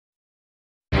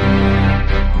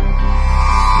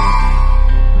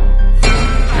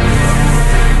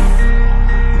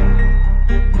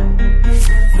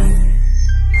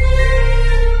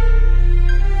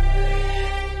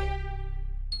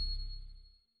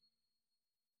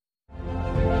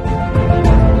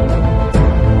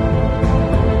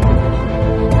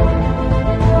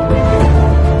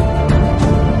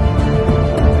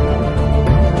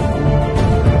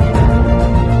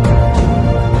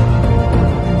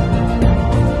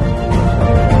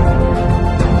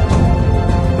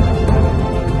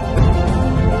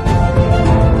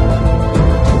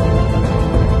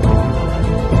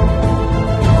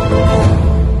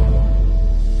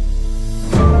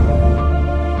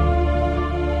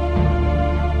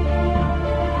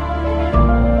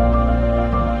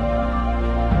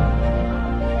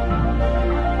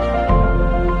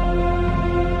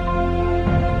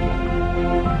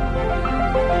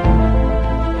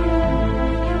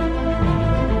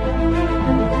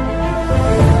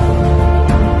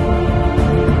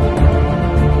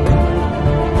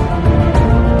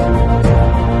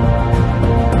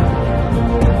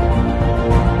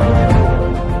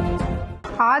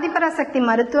அதிபராசக்தி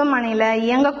மருத்துவமனையில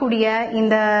இயங்கக்கூடிய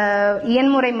இந்த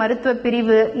இயன்முறை மருத்துவ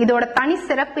பிரிவு இதோட தனி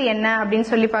சிறப்பு என்ன அப்படின்னு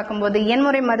சொல்லி பார்க்கும்போது,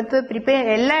 இயன்முறை மருத்துவ பிரிவு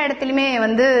எல்லா இடத்துலயுமே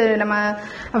வந்து நம்ம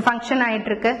ஃபங்க்ஷன் ஆயிட்டு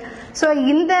இருக்கு. ஸோ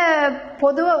இந்த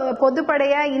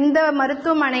பொதுப்படையா இந்த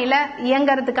மருத்துவமனையில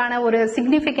இயங்குறதுக்கான ஒரு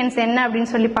சிக்னிபிகன்ஸ் என்ன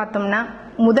அப்படின்னு சொல்லி பார்த்தோம்னா,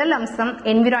 முதல் அம்சம்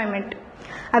என்விரான்மெண்ட்.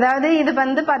 அதாவது இது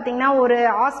வந்து பாத்தீங்கன்னா ஒரு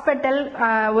ஹாஸ்பிட்டல்,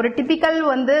 ஒரு டிபிக்கல்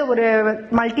வந்து ஒரு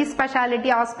மல்டி ஸ்பெஷாலிட்டி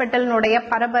ஹாஸ்பிட்டலுடைய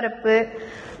பரபரப்பு,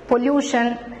 பொல்யூஷன்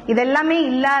இதெல்லாமே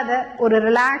இல்லாத ஒரு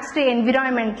ரிலாக்ஸ்டு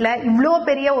என்விரான்மெண்ட்ல இவ்வளோ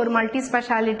பெரிய ஒரு multi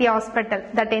speciality hospital,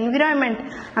 that environment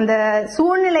அந்த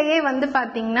சூழ்நிலையே வந்து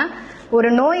பாத்தீங்கன்னா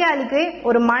ஒரு நோயாளிக்கு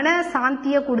ஒரு மன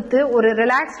சாந்தியை கொடுத்து ஒரு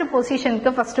ரிலாக்ஸ்டு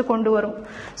பொசிஷனுக்கு ஃபர்ஸ்ட் கொண்டு வரும்.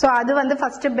 ஸோ அது வந்து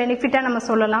ஃபர்ஸ்ட் பெனிஃபிட்டா நம்ம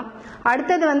சொல்லலாம்.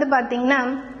 அடுத்தது வந்து பாத்தீங்கன்னா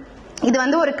இது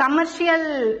வந்து ஒரு கமர்ஷியல்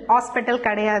ஹாஸ்பிட்டல்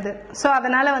கிடையாது. ஸோ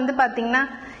அதனால வந்து பாத்தீங்கன்னா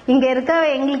இங்க இருக்க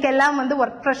எங்களுக்கு எல்லாம் வந்து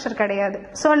ஒர்க் ப்ரெஷர் கிடையாது.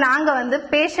 ஸோ நாங்க வந்து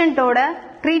பேஷண்டோட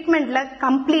ட்ரீட்மெண்ட்ல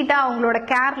கம்ப்ளீட்டா அவங்களோட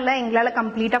கேர்ல எங்களால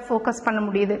கம்ப்ளீட்டா ஃபோக்கஸ் பண்ண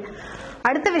முடியுது.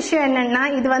 அடுத்த விஷயம் என்னன்னா,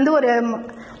 இது வந்து ஒரு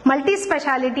மல்டி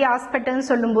ஸ்பெஷாலிட்டி ஹாஸ்பிட்டல்னு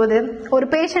சொல்லும்போது ஒரு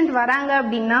பேஷண்ட் வராங்க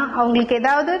அப்படின்னா அவங்களுக்கு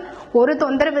ஏதாவது ஒரு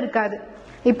தொந்தரவு இருக்காது.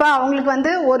 இப்ப அவங்களுக்கு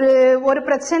வந்து ஒரு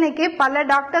பிரச்சனைக்கு பல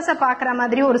டாக்டர்ஸை பாக்குற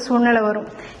மாதிரி ஒரு சூழ்நிலை வரும்.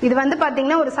 இது வந்து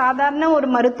பாத்தீங்கன்னா ஒரு சாதாரண ஒரு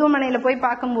மருத்துவமனையில போய்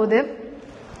பார்க்கும்போது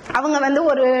அவங்க வந்து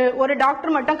ஒரு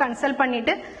டாக்டர் மட்டும் கன்சல்ட்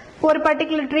பண்ணிட்டு ஒரு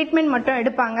பர்டிகுலர் ட்ரீட்மெண்ட் மட்டும்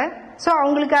எடுப்பாங்க. ஸோ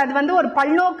அவங்களுக்கு அது வந்து ஒரு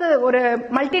பல்நோக்கு ஒரு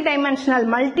மல்டி டைமென்ஷனல்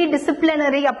மல்டி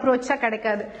டிசிப்ளினரி அப்ரோச்சா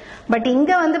கிடைக்காது. பட்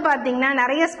இங்க வந்து பாத்தீங்கன்னா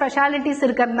நிறைய ஸ்பெஷாலிட்டிஸ்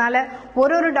இருக்கிறதுனால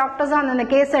ஒரு டாக்டர்ஸும் அந்த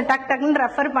கேஸை டக்குன்னு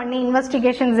ரெஃபர் பண்ணி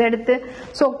இன்வெஸ்டிகேஷன்ஸ் எடுத்து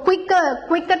ஸோ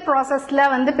குயிக்கர் ப்ராசஸ்ல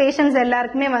வந்து பேஷண்ட்ஸ்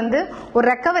எல்லாருக்குமே வந்து ஒரு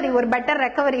ரெக்கவரி, ஒரு பெட்டர்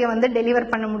ரெக்கவரியை வந்து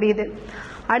டெலிவர் பண்ண முடியுது.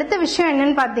 அடுத்த விஷயம்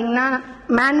என்னன்னு பாத்தீங்கன்னா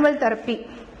மேனுவல் தெரப்பி,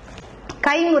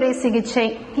 கைமுறை சிகிச்சை.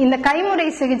 இந்த கைமுறை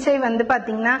சிகிச்சை வந்து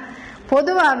பாத்தீங்கன்னா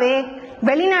பொதுவாகவே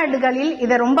வெளிநாடுகளில்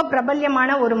இது ரொம்ப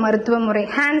பிரபல்யமான ஒரு மருத்துவ முறை,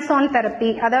 ஹேண்ட்ஸ் ஆன் தெரப்பி.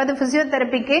 அதாவது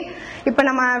பிசியோதெரபிக்கு இப்ப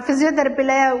நம்ம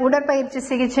பிசியோதெரப்பில உடற்பயிற்சி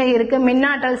சிகிச்சை இருக்கு,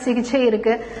 மின்னாற்றல் சிகிச்சை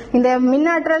இருக்கு. இந்த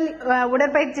மின்னாற்றல்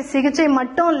உடற்பயிற்சி சிகிச்சை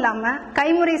மட்டும் இல்லாம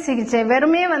கைமுறை சிகிச்சை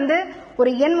வெறுமே வந்து ஒரு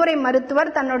இயன்முறை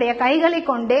மருத்துவர் தன்னுடைய கைகளை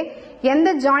கொண்டே எந்த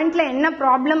ஜாயிண்ட்ல என்ன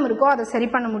ப்ராப்ளம் இருக்கோ அதை சரி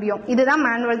பண்ண முடியும். இதுதான்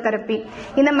மேனுவல் தெரப்பி.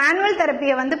 இந்த மேனுவல்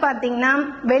தெரப்பியை வந்து பாத்தீங்கன்னா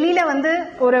வெளியில வந்து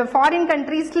ஒரு ஃபாரின்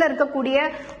கண்ட்ரீஸ்ல இருக்கக்கூடிய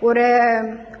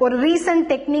ஒரு ரீசன்ட்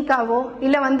டெக்னிக்காவோ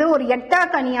இல்ல வந்து ஒரு எட்டா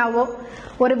கனியாவோ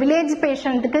ஒரு வில்லேஜ்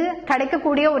பேஷண்ட்டுக்கு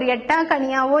கிடைக்கக்கூடிய ஒரு எட்டா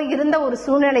கனியாவோ இருந்த ஒரு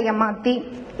சூழ்நிலையை மாத்தி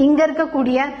இங்க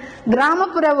இருக்கக்கூடிய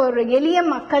கிராமப்புற ஒரு எளிய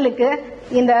மக்களுக்கு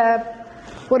இந்த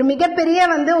ஒரு மிகப்பெரிய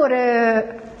வந்து ஒரு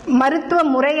மருத்துவ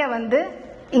முறையை வந்து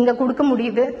இங்க கொடுக்க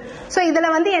முடியுது. ஸோ இதுல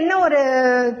வந்து என்ன ஒரு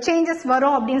சேஞ்சஸ்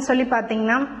வரும் அப்படின்னு சொல்லி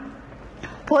பாத்தீங்கன்னா,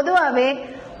 பொதுவாகவே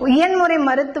இயன்முறை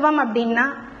மருத்துவம் அப்படின்னா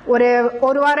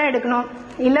ஒரு வாரம் எடுக்கணும்,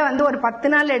 இல்ல வந்து ஒரு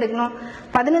 10 நாள் எடுக்கணும்,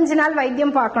 15 நாள்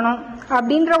வைத்தியம் பார்க்கணும்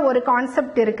அப்படின்ற ஒரு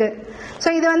கான்செப்ட் இருக்கு.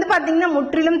 ஸோ இது வந்து பாத்தீங்கன்னா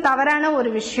முற்றிலும் தவறான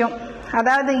ஒரு விஷயம்.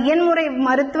 அதாவது இயன்முறை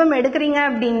மருத்துவம் எடுக்கிறீங்க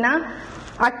அப்படின்னா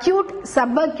அக்யூட்,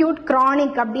 சப் அக்யூட்,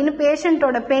 கிரானிக் அப்படின்னு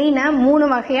பேஷண்டோட பெயினை 3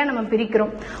 வகையா நம்ம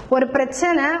பிரிக்கிறோம். ஒரு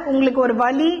பிரச்சனை, உங்களுக்கு ஒரு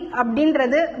வலி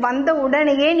அப்படின்றது வந்த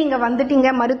உடனேயே நீங்க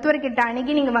வந்துட்டீங்க, மருத்துவர்கிட்ட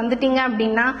அணுகி நீங்க வந்துட்டீங்க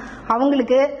அப்படின்னா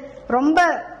அவங்களுக்கு ரொம்ப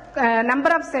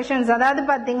நம்பர் ஆஃப் செஷன்ஸ், அதாவது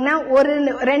பாத்தீங்கன்னா ஒரு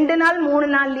 2 நாள் 3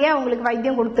 நாள்லயே அவங்களுக்கு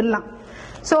வைத்தியம் கொடுத்துடலாம்.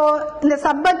 ஸோ இந்த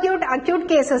சப் அக்யூட், அக்யூட்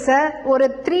கேசஸை ஒரு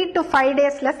 3 to 5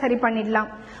 daysல சரி பண்ணிடலாம்.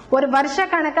 ஒரு வருஷ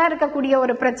கணக்கா இருக்கக்கூடிய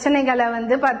ஒரு பிரச்சனைகளை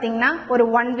வந்து பாத்தீங்கன்னா ஒரு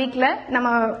 1 weekல நம்ம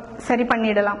சரி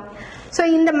பண்ணிடலாம். ஸோ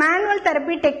இந்த மேனுவல்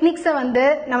தெரப்பி டெக்னிக்ஸை வந்து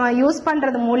நம்ம யூஸ்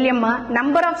பண்றது மூலியமா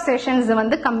நம்பர் ஆஃப் செஷன்ஸ்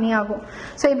வந்து கம்மியாகும்.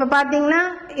 ஸோ இப்ப பாத்தீங்கன்னா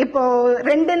இப்போ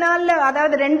 2 நாள்ல,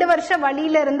 அதாவது 2 வருஷம்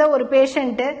வலியில இருந்த ஒரு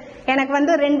பேஷண்ட் எனக்கு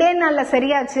வந்து 2 நாள்ல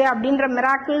சரியாச்சு அப்படின்ற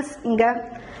மிராக்கிள்ஸ் இங்க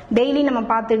டெய்லி நம்ம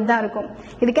பார்த்துட்டு தான் இருக்கோம்.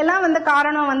 இதுக்கெல்லாம் வந்து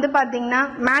காரணம் வந்து பாத்தீங்கன்னா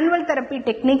மேனுவல் தெரப்பி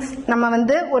டெக்னிக்ஸ் நம்ம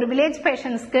வந்து ஒரு வில்லேஜ்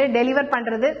பேஷண்ட்ஸ்க்கு டெலிவர்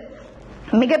பண்றது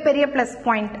மிகப்பெரிய பிளஸ்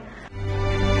பாயிண்ட்.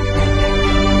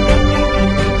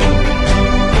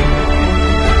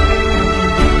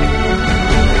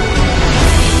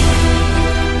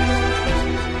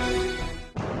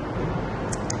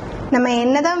 நம்ம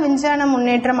என்னதான் விஞ்ஞான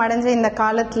முன்னேற்றம் அடைஞ்ச இந்த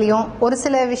காலத்திலயும் ஒரு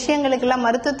சில விஷயங்களுக்கெல்லாம்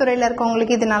மருத்துவத்துறையில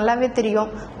இருக்கவங்களுக்கு இது நல்லாவே தெரியும்.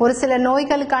 ஒரு சில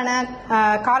நோய்களுக்கான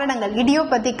காரணங்கள்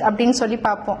இடியோபதிக் அப்படின்னு சொல்லி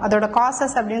பார்ப்போம். அதோட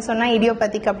காசஸ் அப்படின்னு சொன்னா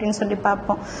இடியோபதிக் அப்படின்னு சொல்லி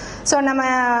பார்ப்போம். ஸோ நம்ம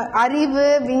அறிவு,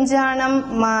 விஞ்ஞானம்,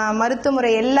 மருத்துவ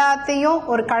முறை எல்லாத்தையும்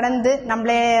ஒரு கடந்து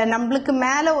நம்மளுக்கு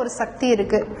மேல ஒரு சக்தி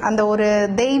இருக்கு. அந்த ஒரு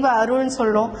தெய்வ அருள்னு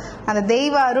சொல்றோம். அந்த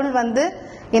தெய்வ அருள் வந்து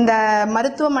இந்த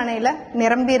மருத்துவமனையில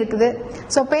நிரம்பி இருக்குது.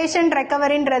 ஸோ பேஷண்ட்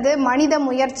ரெக்கவரின்றது மனித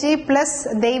முயற்சி பிளஸ்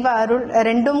தெய்வ அருள்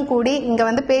ரெண்டும் கூடி இங்க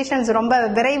வந்து பேஷண்ட்ஸ் ரொம்ப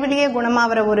விரைவிலேயே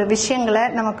குணமாகிற ஒரு விஷயங்களை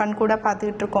நம்ம கண்கூட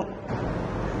பார்த்துக்கிட்டு இருக்கோம்.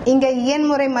 இங்க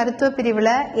இயன்முறை மருத்துவ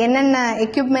பிரிவுல என்னென்ன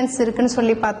எக்யூப்மெண்ட்ஸ் இருக்குன்னு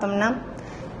சொல்லி பார்த்தோம்னா,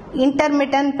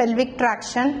 இன்டர்மிட்டன்ட் பெல்விக்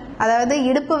ட்ராக்ஷன், அதாவது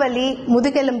இடுப்பு வலி,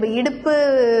 முதுகெலும்பு, இடுப்பு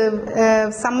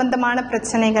சம்பந்தமான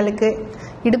பிரச்சனைகளுக்கு,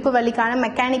 இடுப்பு வலிக்கான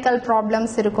மெக்கானிக்கல்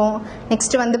ப்ராப்ளம்ஸ் இருக்கும்.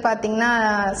 நெக்ஸ்ட் வந்து பார்த்தீங்கன்னா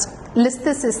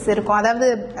லிஸ்திசிஸ் இருக்கும், அதாவது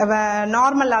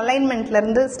நார்மல் அலைன்மெண்ட்ல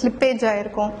இருந்து ஸ்லிப்பேஜ்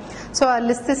ஆயிருக்கும். So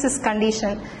லிஸ்திசிஸ்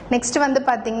condition. நெக்ஸ்ட் வந்து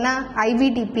பார்த்தீங்கன்னா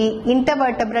ஐவிடிபி,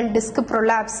 இன்டர்வர்டபிரல் டிஸ்க்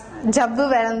ப்ரொலாப்ஸ், ஜவ்வு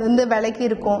வந்து விலகி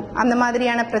இருக்கும். அந்த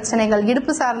மாதிரியான பிரச்சனைகள்,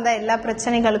 இடுப்பு சார்ந்த எல்லா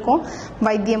பிரச்சனைகளுக்கும்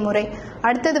வைத்திய முறை.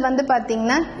 அடுத்தது வந்து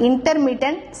பார்த்தீங்கன்னா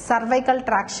இன்டர்மிட்டன்ட் சர்வைக்கல்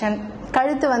ட்ராக்ஷன்.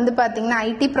 கழுத்து வந்து பார்த்தீங்கன்னா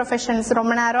ஐடி ப்ரொஃபஷன்ஸ்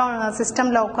ரொம்ப நேரம்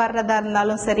சிஸ்டமில் உட்கார்றதா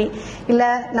இருந்தாலும் சரி, இல்லை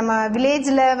நம்ம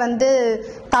வில்லேஜில் வந்து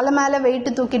தலை மேலே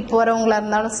வெயிட்டு தூக்கிட்டு போகிறவங்களா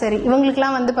இருந்தாலும் சரி,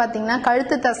 இவங்களுக்குலாம் வந்து பார்த்தீங்கன்னா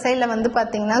கழுத்து தசையில் வந்து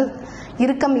பார்த்தீங்கன்னா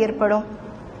இறுக்கம் ஏற்படும்,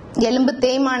 எலும்பு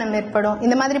தேய்மானம் ஏற்படும்.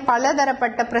 இந்த மாதிரி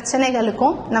பலதரப்பட்ட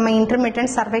பிரச்சனைகளுக்கும் நம்ம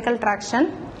இன்டர்மிட்டன்ட் சர்வைக்கல் ட்ராக்ஷன்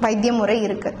வைத்திய முறை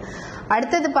இருக்கு.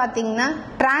 அடுத்தது பார்த்தீங்கன்னா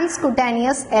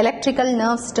டிரான்ஸ்குட்டானியஸ் எலக்ட்ரிக்கல்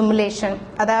நர்வ் ஸ்டிமுலேஷன்,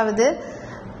 அதாவது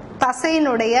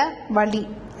தசையினுடைய வலி,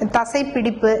 தசை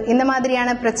பிடிப்பு, இந்த மாதிரியான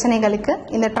பிரச்சனைகளுக்கு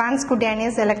இந்த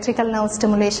டிரான்ஸ்குட்டானியஸ் எலக்ட்ரிக்கல் நர்வ்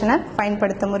ஸ்டிமுலேஷனை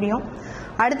பயன்படுத்த முடியும்.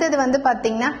 அடுத்தது வந்து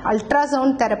பார்த்தீங்கன்னா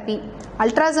அல்ட்ராசவுண்ட் தெரப்பி.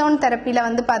 அல்ட்ராசவுண்ட் தெரப்பியில்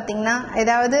வந்து பார்த்தீங்கன்னா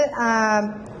ஏதாவது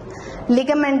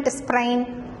லிகமெண்ட் ஸ்ப்ரைன்,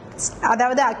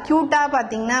 அதாவது அக்யூட்டா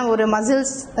பார்த்தீங்கன்னா ஒரு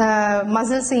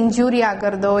மசில்ஸ் இன்ஜூரி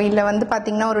ஆகிறதோ, இல்லை வந்து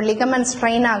பார்த்தீங்கன்னா ஒரு லிகமெண்ட்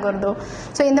ஸ்ட்ரெயின் ஆகிறதோ,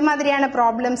 ஸோ இந்த மாதிரியான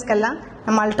ப்ராப்ளம்ஸ்க்கெல்லாம்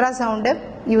நம்ம அல்ட்ராசவுண்டு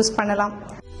யூஸ் பண்ணலாம்.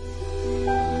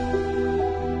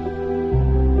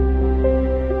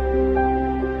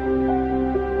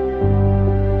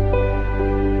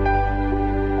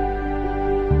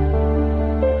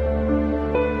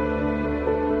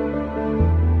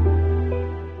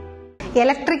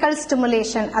 எலக்ட்ரிக்கல்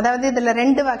ஸ்டிமுலேஷன், அதாவது இதுல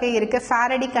ரெண்டு வகை இருக்கு,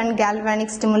 ஃபாரடிக் அண்ட்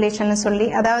கேல்வானிக் ஸ்டிமுலேஷன் சொல்லி.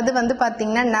 அதாவது வந்து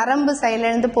பாத்தீங்கன்னா நரம்பு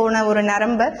செயலிழந்து போன ஒரு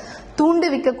நரம்பை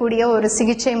தூண்டுவிக்கக்கூடிய ஒரு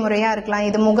சிகிச்சை முறையா இருக்கலாம்.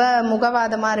 இது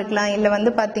முகவாதமா இருக்கலாம், இல்ல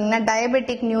வந்து பாத்தீங்கன்னா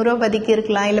டயபெட்டிக் நியூரோபதிக்கு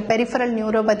இருக்கலாம், இல்ல பெரிஃபரல்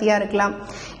நியூரோபதியா இருக்கலாம்,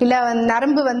 இல்ல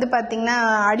நரம்பு வந்து பாத்தீங்கன்னா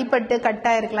அடிபட்டு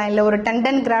கட்டா இருக்கலாம், இல்ல ஒரு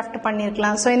டெண்டன் கிராஃப்ட்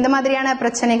பண்ணிருக்கலாம். ஸோ இந்த மாதிரியான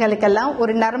பிரச்சனைகளுக்கெல்லாம்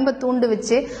ஒரு நரம்பை தூண்டு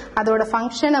வச்சு அதோட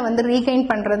ஃபங்க்ஷனை வந்து ரீகைன்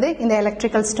பண்றது இந்த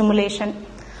எலக்ட்ரிக்கல் ஸ்டிமுலேஷன்.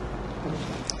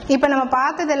 இப்ப நம்ம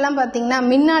பார்த்ததெல்லாம் பாத்தீங்கன்னா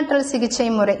மின்னாற்றல் சிகிச்சை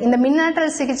முறை. இந்த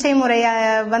மின்னாற்றல் சிகிச்சை முறைய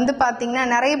வந்து பாத்தீங்கன்னா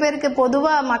நிறைய பேருக்கு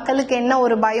பொதுவா மக்களுக்கு என்ன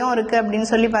ஒரு பயம் இருக்கு அப்படின்னு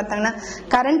சொல்லி பார்த்தாங்கன்னா,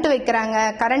 கரண்ட் வைக்கிறாங்க,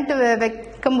 கரண்ட்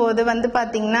வைக்கும் போது வந்து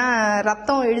பாத்தீங்கன்னா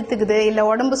ரத்தம் இழுத்துக்குது, இல்ல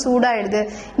உடம்பு சூடாயிடுது,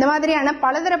 இந்த மாதிரியான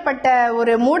பலதரப்பட்ட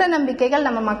ஒரு மூட நம்பிக்கைகள்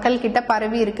நம்ம மக்கள் கிட்ட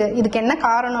பரவி இருக்கு. இதுக்கு என்ன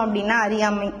காரணம் அப்படின்னா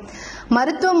அறியாமை.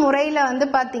 மருத்துவ முறையில வந்து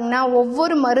பாத்தீங்கன்னா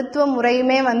ஒவ்வொரு மருத்துவ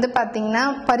முறையுமே வந்து பாத்தீங்கன்னா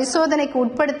பரிசோதனைக்கு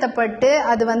உட்படுத்தப்பட்டு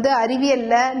அது வந்து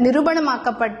அறிவியல்ல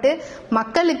நிரூபணமாக்கப்பட்டு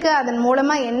மக்களுக்கு அதன்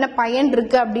மூலமா என்ன பயன்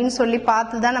இருக்கு அப்படின்னு சொல்லி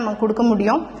பார்த்துதான் நம்ம கொடுக்க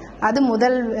முடியும். அது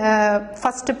முதல்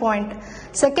ஃபர்ஸ்ட் பாயிண்ட்.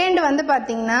 செகண்ட் வந்து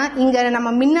பாத்தீங்கன்னா இங்க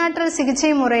நம்ம மின்னாற்றல்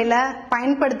சிகிச்சை முறையில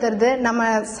பயன்படுத்துறது நம்ம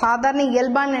சாதாரண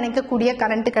இயல்பான்னு நினைக்கக்கூடிய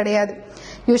கரண்ட் கிடையாது.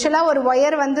 யூஸ்வலா ஒரு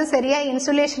ஒயர் வந்து சரியா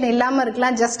இன்சுலேஷன் இல்லாம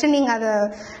இருக்கலாம், ஜஸ்ட் நீங்க அதை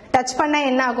டச் பண்ணா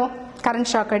என்ன ஆகும்,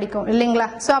 கரண்ட் ஷாக் அடிக்கும் இல்லைங்களா.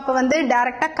 ஸோ அப்போ வந்து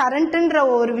டைரக்டா கரண்ட்ன்ற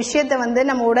ஒரு விஷயத்த வந்து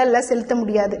நம்ம உடல்ல செலுத்த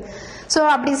முடியாது. ஸோ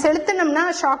அப்படி செலுத்தினோம்னா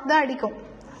ஷாக் தான் அடிக்கும்.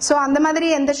 ஸோ அந்த மாதிரி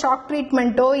எந்த ஷாக்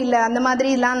ட்ரீட்மெண்ட்டோ இல்லை அந்த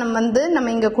மாதிரிலாம்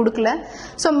நம்ம இங்கே கொடுக்கல.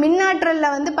 ஸோ மின்னாற்றல்ல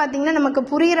வந்து பார்த்தீங்கன்னா நமக்கு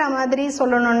புரியுற மாதிரி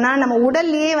சொல்லணும்னா நம்ம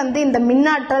உடல்லையே வந்து இந்த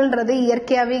மின்னாற்றல்ன்றது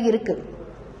இயற்கையாகவே இருக்கு.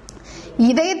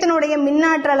 இதயத்தினுடைய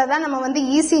மின்னாற்றலை தான் நம்ம வந்து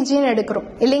இசிஜின்னு எடுக்கிறோம்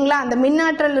இல்லைங்களா. அந்த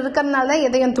மின்னாற்றல் இருக்கிறதுனால தான்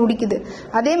இதயம் துடிக்குது.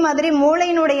 அதே மாதிரி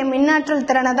மூளையினுடைய மின்னாற்றல்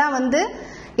திறனை தான் வந்து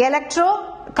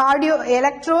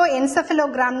எலக்ட்ரோ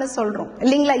என்செஃபலோகிராம்னு சொல்றோம்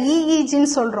இல்லைங்களா, இஇஜின்னு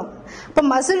சொல்றோம். இப்போ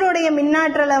மசிலோடைய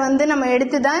மின்னாற்றலை வந்து நம்ம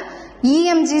எடுத்துதான்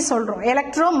இஎம்ஜி சொல்றோம்,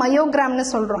 எலக்ட்ரோ மயோகிராம்னு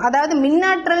சொல்றோம். அதாவது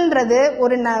மின்னாற்றல்ன்றது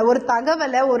ஒரு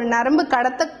தகவலை ஒரு நரம்பு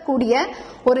கடத்தக்கூடிய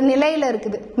ஒரு நிலையில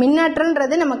இருக்குது.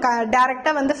 மின்னாற்றல்ன்றது நம்ம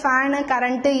டைரக்டா வந்து ஃபேனு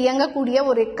கரண்ட் இயங்கக்கூடிய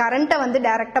ஒரு கரண்ட்டை வந்து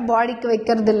டைரக்டா பாடிக்கு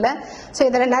வைக்கிறது இல்லை. ஸோ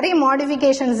இதுல நிறைய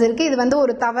மாடிஃபிகேஷன்ஸ் இருக்கு. இது வந்து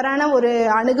ஒரு தவறான ஒரு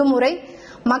அணுகுமுறை.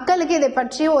 மக்களுக்கு இதை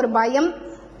பற்றி ஒரு பயம்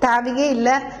தேவையே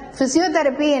இல்லை.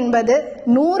 பிசியோதெரபி என்பது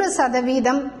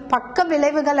 100% பக்க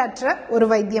விளைவுகள் அற்ற ஒரு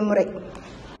வைத்திய முறை.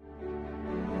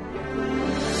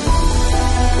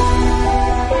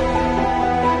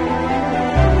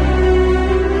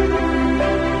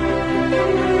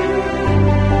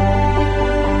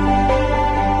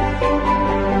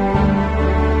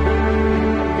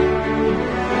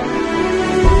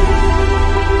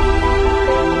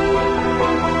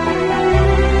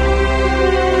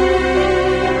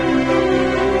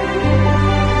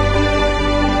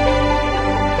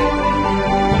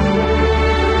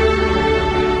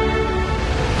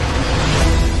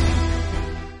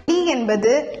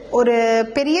 என்பது ஒரு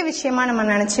பெரிய விஷயமா நம்ம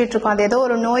நினைச்சிட்டு இருக்கோம். அது ஏதோ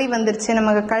ஒரு நோய் வந்துருச்சு,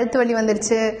 நமக்கு கழுத்து வலி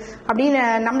வந்துருச்சு அப்படின்னு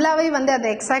நம்மளாவே வந்து அதை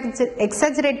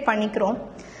எக்ஸாஜரேட் பண்ணிக்கிறோம்.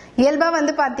 இயல்பா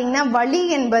வந்து பாத்தீங்கன்னா வலி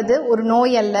என்பது ஒரு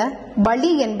நோய் அல்ல,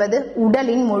 வலி என்பது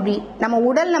உடலின் மொழி. நம்ம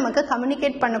உடல் நமக்கு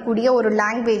கம்யூனிகேட் பண்ணக்கூடிய ஒரு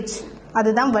லாங்குவேஜ்,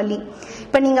 அதுதான் வலி.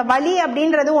 இப்ப நீங்க வலி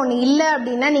அப்படின்றது ஒண்ணு இல்ல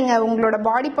அப்படின்னா நீங்க உங்களோட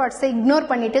பாடி பார்ட்ஸை இக்னோர்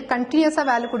பண்ணிட்டு கண்டினியூஸா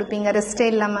வேலை கொடுப்பீங்க ரெஸ்டே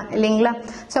இல்லாம, இல்லைங்களா?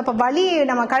 சோ அப்ப வலி,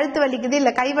 நம்ம கழுத்து வலிக்குது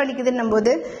இல்ல கை வலிக்குதுன்னும்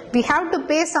போது we have to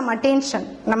pay some attention.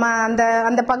 நம்ம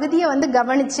அந்த பகுதியை வந்து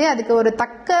கவனிச்சு அதுக்கு ஒரு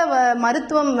தக்க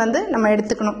மருத்துவம் வந்து நம்ம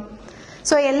எடுத்துக்கணும்.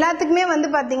 ஸோ எல்லாத்துக்குமே வந்து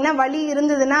பார்த்தீங்கன்னா வலி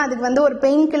இருந்ததுன்னா அதுக்கு வந்து ஒரு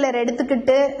பெயின் கில்லர்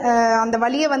எடுத்துக்கிட்டு அந்த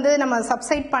வலியை வந்து நம்ம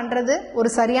சப்சைட் பண்ணுறது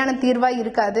ஒரு சரியான தீர்வாக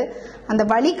இருக்காது. அந்த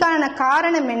வலிக்கான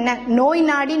காரணம் என்ன, நோய்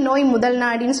நாடி நோய் முதல்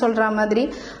நாடின்னு சொல்கிற மாதிரி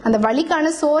அந்த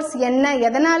வலிக்கான சோர்ஸ் என்ன,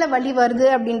 எதனால் வலி வருது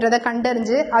அப்படின்றத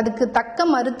கண்டறிஞ்சு அதுக்கு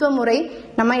தக்க மருத்துவ முறை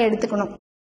நம்ம எடுத்துக்கணும்.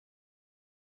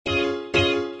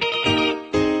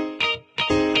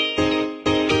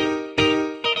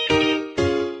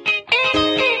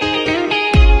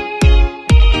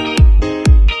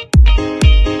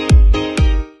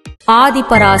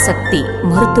 ஆதிபராசக்தி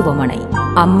மருத்துவமனை,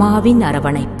 அம்மாவின்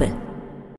அரவணைப்பு.